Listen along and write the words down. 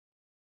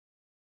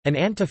An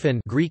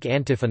antiphon, Greek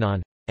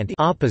antiphonon, and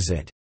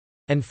opposite,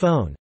 and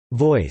phone,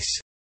 voice,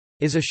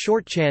 is a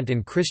short chant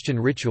in Christian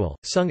ritual,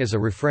 sung as a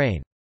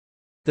refrain.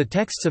 The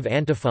texts of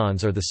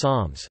antiphons are the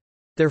Psalms.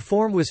 Their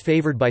form was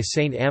favored by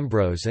Saint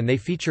Ambrose and they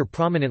feature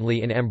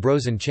prominently in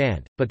Ambrosian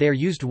chant, but they are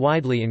used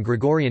widely in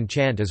Gregorian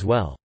chant as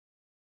well.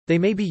 They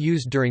may be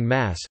used during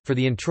Mass, for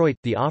the introit,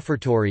 the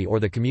offertory or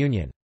the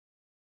communion.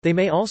 They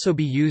may also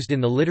be used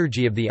in the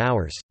Liturgy of the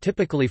Hours,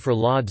 typically for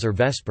lauds or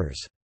vespers.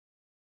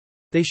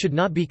 They should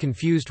not be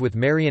confused with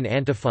Marian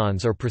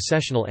antiphons or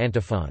processional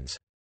antiphons.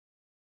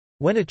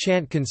 When a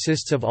chant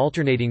consists of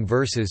alternating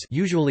verses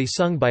usually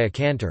sung by a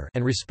cantor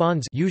and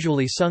responds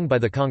usually sung by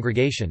the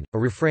congregation, a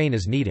refrain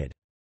is needed.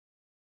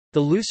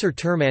 The looser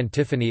term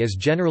antiphony is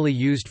generally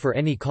used for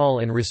any call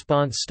and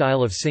response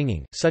style of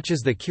singing, such as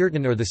the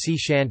kirtan or the sea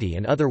shanty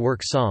and other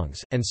work songs,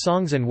 and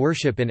songs and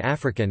worship in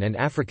African and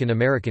African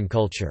American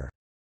culture.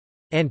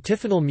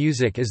 Antiphonal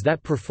music is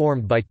that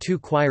performed by two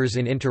choirs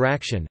in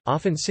interaction,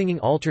 often singing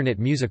alternate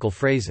musical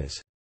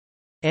phrases.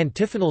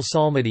 Antiphonal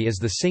psalmody is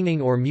the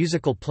singing or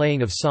musical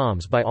playing of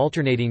psalms by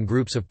alternating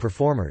groups of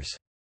performers.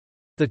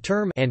 The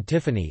term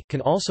antiphony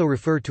can also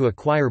refer to a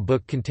choir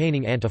book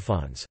containing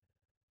antiphons.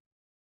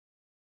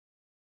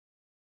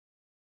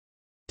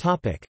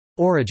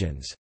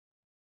 Origins.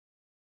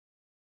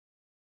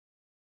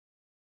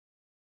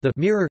 The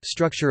mirror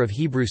structure of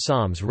Hebrew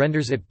Psalms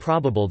renders it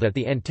probable that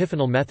the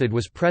antiphonal method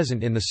was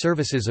present in the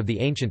services of the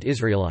ancient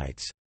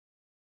Israelites.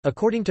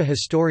 According to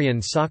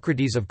historian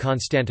Socrates of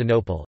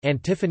Constantinople,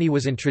 antiphony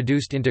was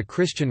introduced into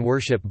Christian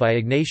worship by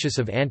Ignatius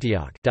of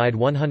Antioch, died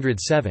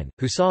 107,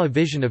 who saw a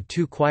vision of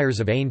two choirs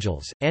of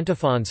angels.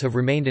 Antiphons have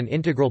remained an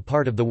integral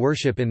part of the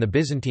worship in the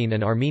Byzantine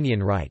and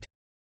Armenian Rite.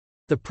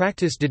 The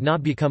practice did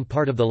not become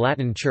part of the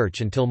Latin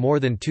Church until more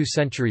than 2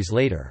 centuries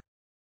later.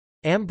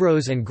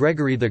 Ambrose and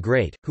Gregory the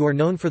Great, who are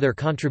known for their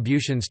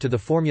contributions to the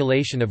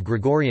formulation of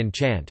Gregorian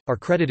chant, are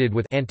credited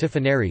with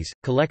antiphonaries,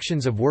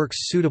 collections of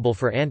works suitable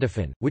for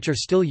antiphon, which are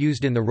still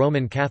used in the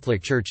Roman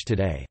Catholic Church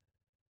today.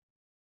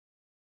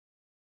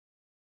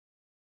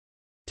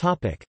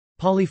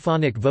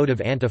 Polyphonic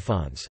votive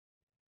antiphons.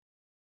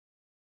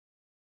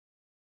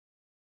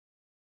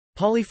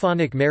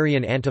 Polyphonic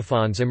Marian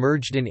antiphons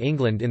emerged in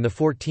England in the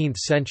 14th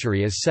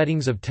century as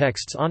settings of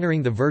texts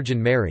honouring the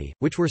Virgin Mary,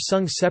 which were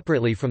sung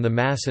separately from the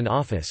Mass and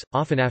Office,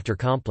 often after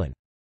Compline.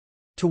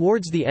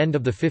 Towards the end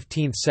of the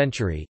 15th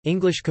century,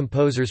 English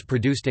composers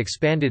produced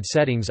expanded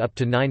settings up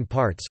to 9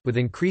 parts, with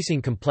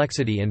increasing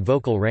complexity and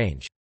vocal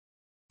range.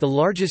 The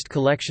largest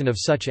collection of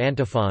such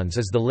antiphons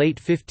is the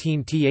late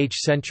 15th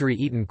century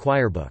Eton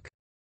Choir Book.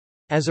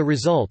 As a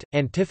result,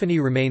 antiphony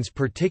remains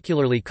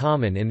particularly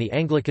common in the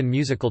Anglican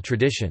musical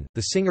tradition.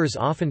 The singers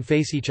often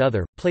face each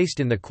other, placed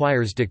in the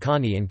choirs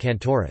decani and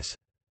cantoris.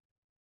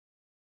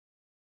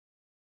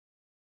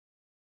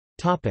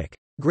 Topic: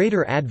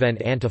 Greater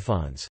Advent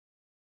antiphons.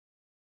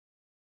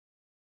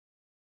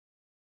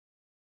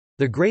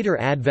 The Greater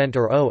Advent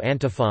or O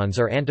antiphons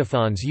are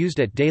antiphons used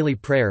at daily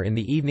prayer in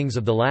the evenings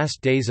of the last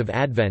days of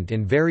Advent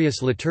in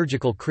various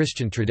liturgical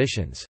Christian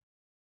traditions.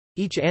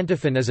 Each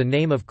antiphon is a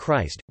name of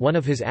Christ, one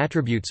of his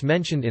attributes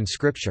mentioned in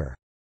Scripture.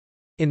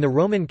 In the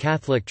Roman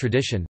Catholic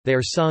tradition, they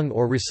are sung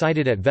or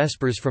recited at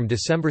Vespers from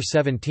December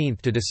 17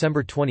 to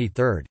December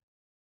 23.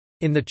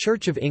 In the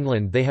Church of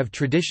England they have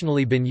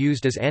traditionally been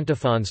used as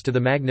antiphons to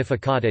the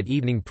Magnificat at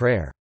evening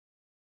prayer.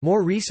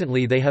 More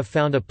recently they have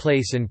found a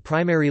place in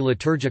primary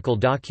liturgical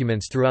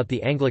documents throughout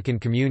the Anglican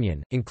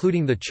Communion,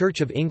 including the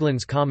Church of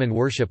England's Common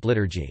Worship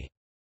Liturgy.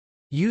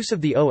 Use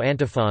of the O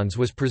antiphons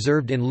was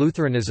preserved in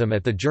Lutheranism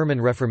at the German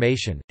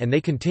Reformation, and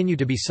they continue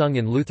to be sung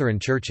in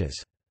Lutheran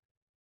churches.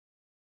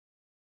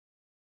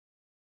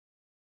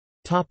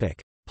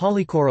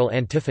 Polychoral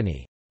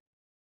antiphony.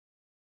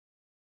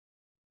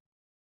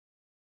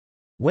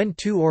 When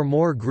 2 or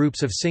more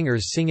groups of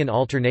singers sing in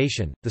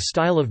alternation, the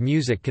style of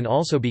music can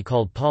also be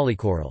called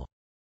polychoral.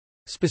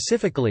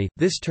 Specifically,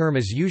 this term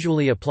is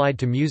usually applied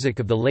to music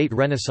of the late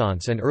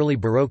Renaissance and early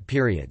Baroque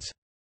periods.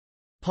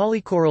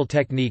 Polychoral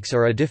techniques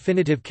are a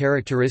definitive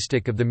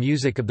characteristic of the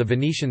music of the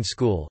Venetian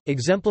school,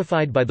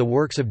 exemplified by the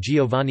works of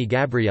Giovanni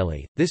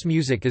Gabrieli. This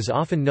music is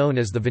often known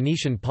as the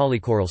Venetian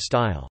polychoral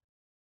style.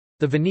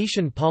 The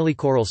Venetian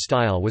polychoral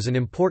style was an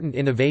important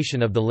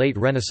innovation of the late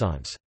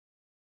Renaissance.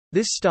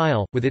 This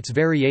style, with its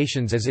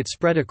variations as it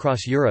spread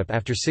across Europe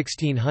after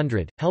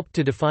 1600, helped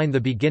to define the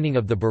beginning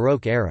of the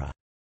Baroque era.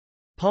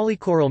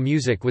 Polychoral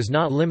music was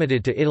not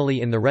limited to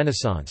Italy in the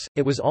Renaissance,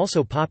 it was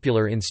also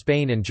popular in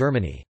Spain and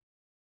Germany.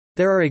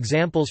 There are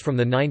examples from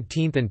the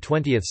 19th and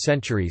 20th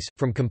centuries,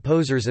 from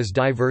composers as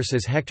diverse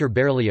as Hector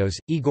Berlioz,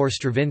 Igor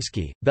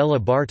Stravinsky, Bela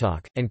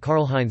Bartok, and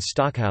Karlheinz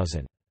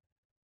Stockhausen.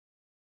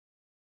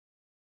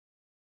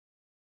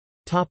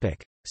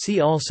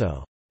 See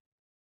also: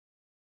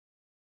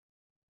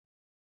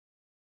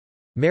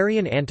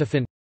 Marian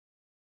antiphon,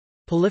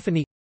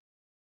 polyphony,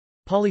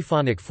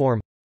 polyphonic form,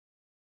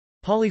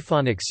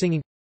 polyphonic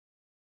singing,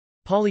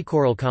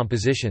 polychoral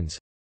compositions.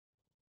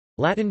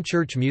 Latin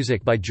church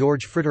music by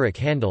George Frideric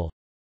Handel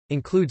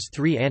includes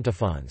 3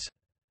 antiphons.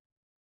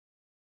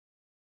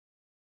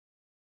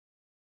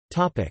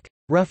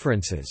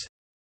 References.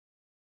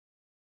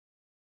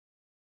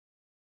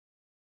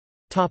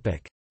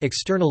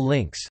 External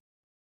links.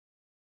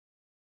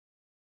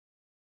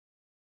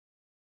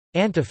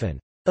 Antiphon.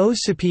 O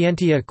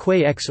sapientia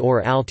quae ex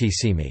or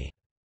altissimi.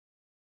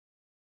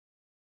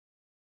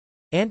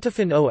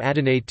 Antiphon o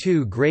Adonai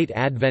II Great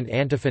Advent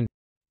Antiphon.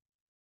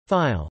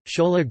 File,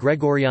 Schola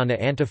Gregoriana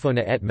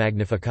Antiphona et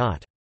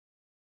Magnificat.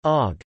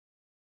 Aug.